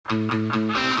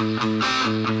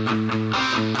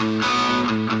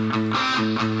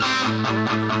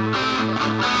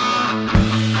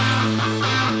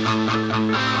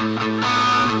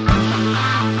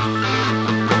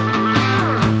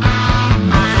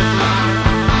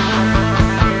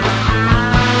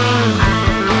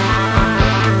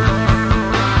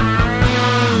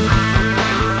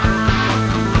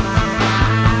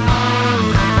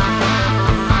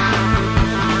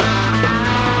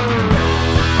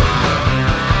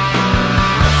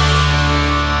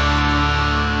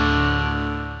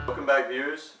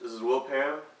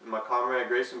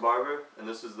And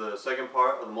this is the second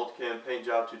part of the Multicam paint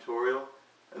job tutorial.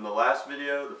 In the last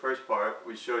video, the first part,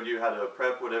 we showed you how to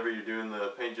prep whatever you're doing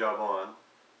the paint job on.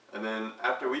 And then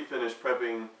after we finished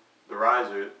prepping the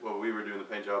riser, what we were doing the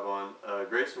paint job on,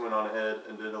 Grayson went on ahead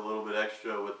and did a little bit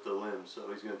extra with the limbs,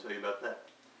 so he's going to tell you about that.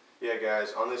 Yeah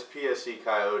guys, on this PSE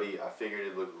Coyote, I figured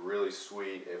it'd look really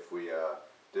sweet if we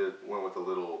went with a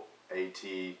little AT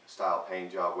style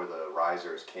paint job where the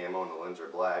riser is camo and the limbs are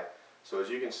black. So as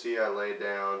you can see, I laid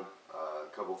down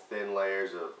a couple thin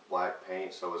layers of black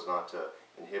paint so as not to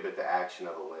inhibit the action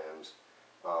of the limbs.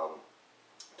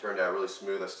 Turned out really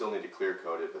smooth. I still need to clear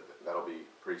coat it, but that'll be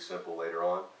pretty simple later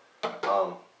on.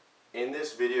 In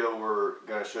this video, we're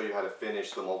going to show you how to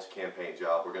finish the Multicam paint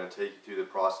job. We're going to take you through the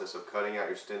process of cutting out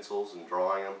your stencils and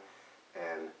drawing them,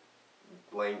 and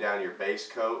laying down your base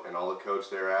coat and all the coats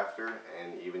thereafter,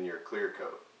 and even your clear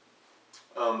coat.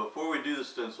 Before we do the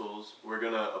stencils, we're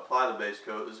going to apply the base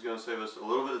coat. This is going to save us a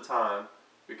little bit of time,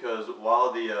 because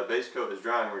while the base coat is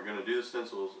drying, we're going to do the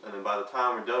stencils, and then by the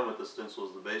time we're done with the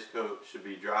stencils, the base coat should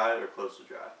be dry or close to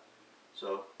dry.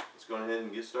 So let's go ahead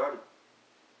and get started.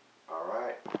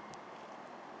 Alright.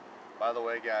 By the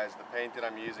way guys, the paint that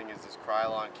I'm using is this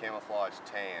Krylon Camouflage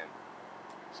Tan.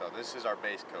 So this is our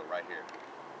base coat right here.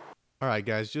 Alright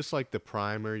guys, just like the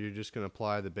primer, you're just going to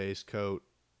apply the base coat,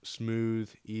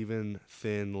 smooth, even,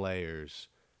 thin layers.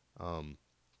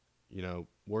 You know,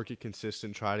 work it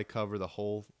consistent, try to cover the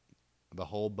whole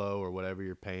bow or whatever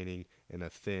you're painting in a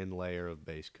thin layer of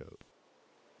base coat.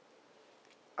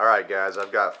 Alright guys,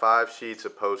 I've got 5 sheets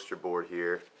of poster board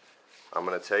here. I'm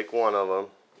going to take one of them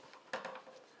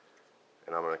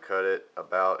and I'm going to cut it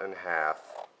about in half.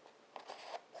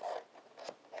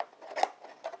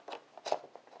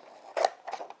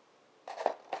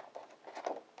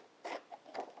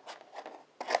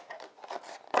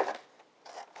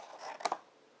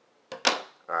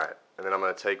 Alright, and then I'm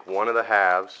going to take one of the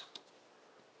halves,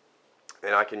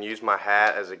 and I can use my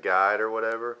hat as a guide or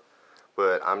whatever,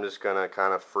 but I'm just going to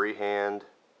kind of freehand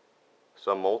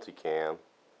some multicam.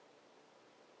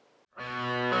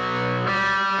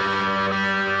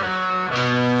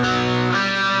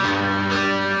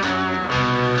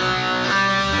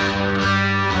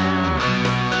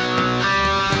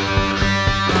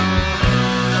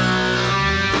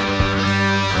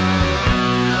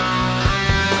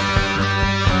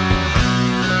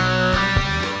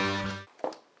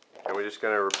 And we're just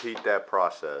going to repeat that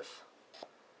process.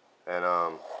 And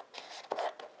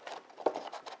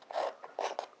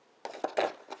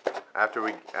after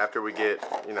we get,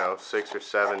 you know, 6 or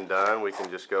 7 done, we can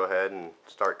just go ahead and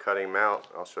start cutting them out.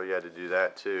 I'll show you how to do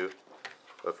that too,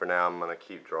 but for now I'm going to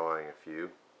keep drawing a few.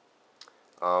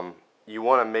 You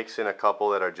want to mix in a couple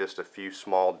that are just a few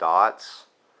small dots,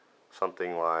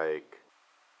 something like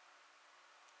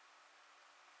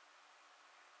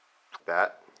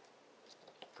that.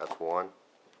 That's one.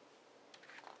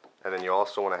 And then you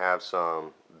also want to have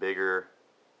some bigger,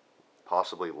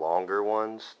 possibly longer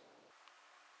ones.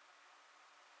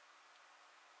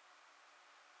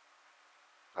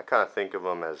 I kind of think of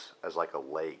them as like a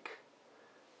lake.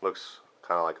 Looks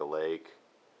kind of like a lake.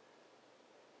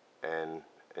 And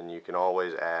you can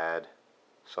always add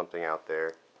something out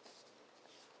there.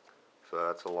 So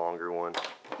that's a longer one.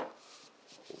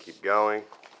 And keep going.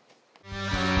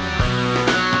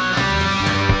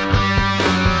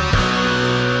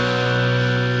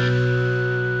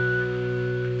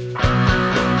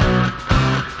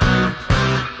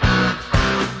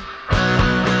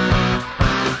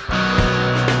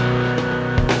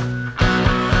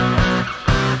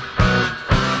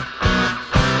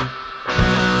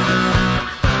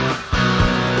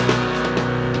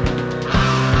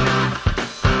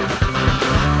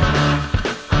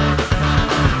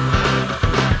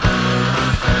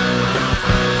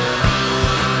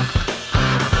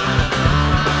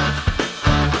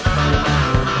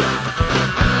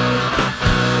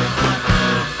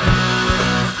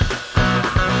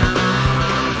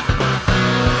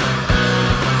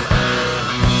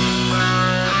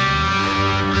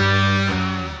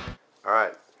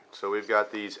 So we've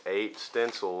got these 8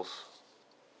 stencils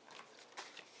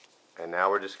And now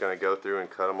we're just going to go through and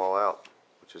cut them all out,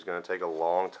 which is going to take a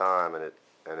long time, and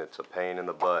it's a pain in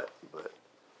the butt, but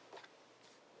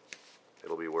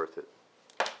it'll be worth it.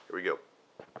 Here we go.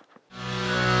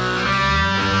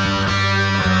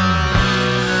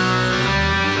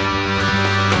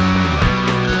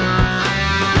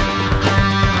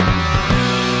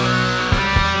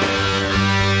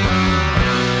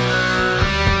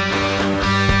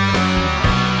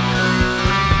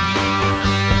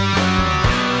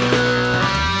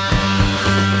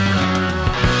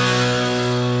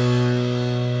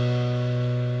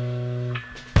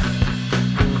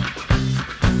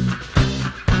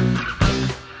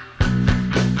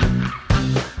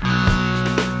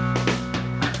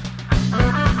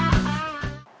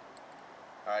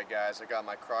 Alright guys, I got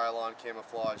my Krylon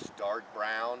camouflage dark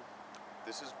brown.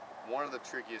 This is one of the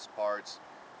trickiest parts.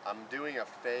 I'm doing a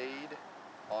fade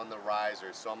on the riser,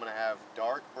 so I'm going to have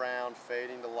dark brown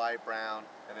fading to light brown,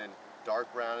 and then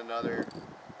dark brown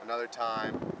another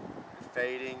time,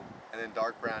 fading, and then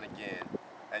dark brown again.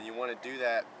 And you want to do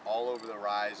that all over the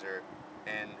riser,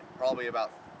 and probably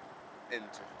about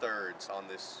into thirds on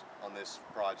this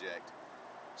project.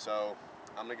 So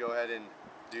I'm going to go ahead and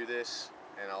do this,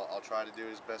 and I'll try to do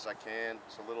it as best I can.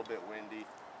 It's a little bit windy,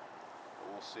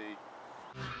 but we'll see.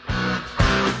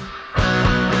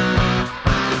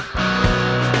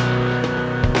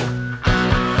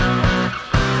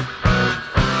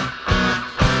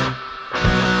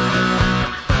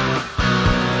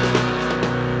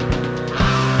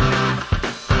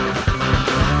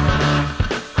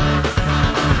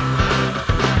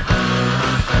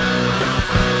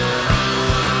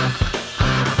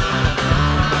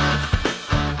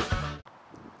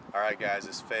 Alright guys,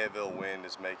 this Fayetteville wind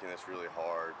is making this really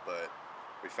hard, but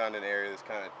we found an area that's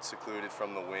kind of secluded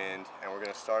from the wind, and we're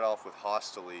going to start off with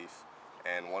Hosta Leaf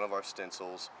and one of our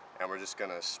stencils, and we're just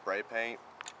going to spray paint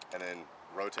and then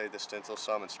rotate the stencil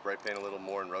some and spray paint a little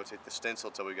more and rotate the stencil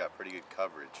until we got pretty good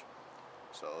coverage.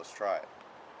 So let's try it.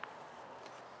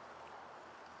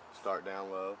 Start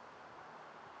down low.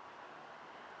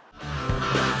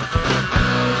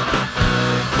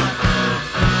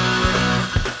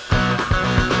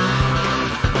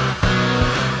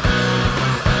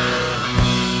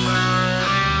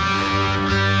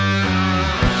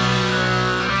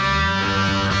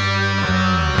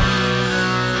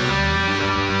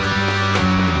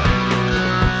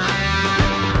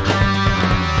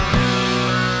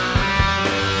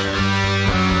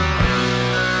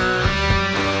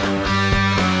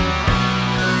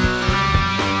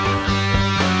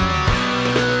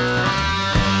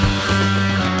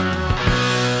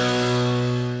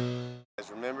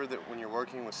 Remember that when you're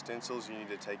working with stencils, you need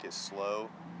to take it slow.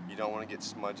 You don't want to get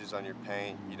smudges on your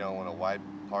paint. You don't want to wipe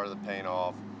part of the paint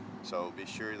off. So be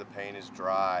sure the paint is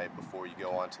dry before you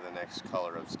go on to the next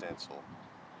color of stencil.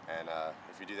 And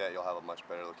if you do that, you'll have a much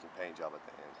better looking paint job at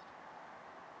the end.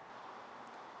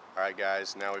 Alright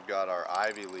guys, now we've got our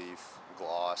ivy leaf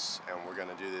gloss, and we're going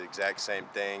to do the exact same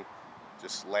thing,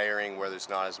 just layering where there's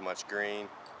not as much green,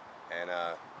 and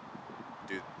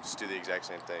just do the exact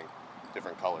same thing,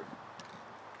 different color.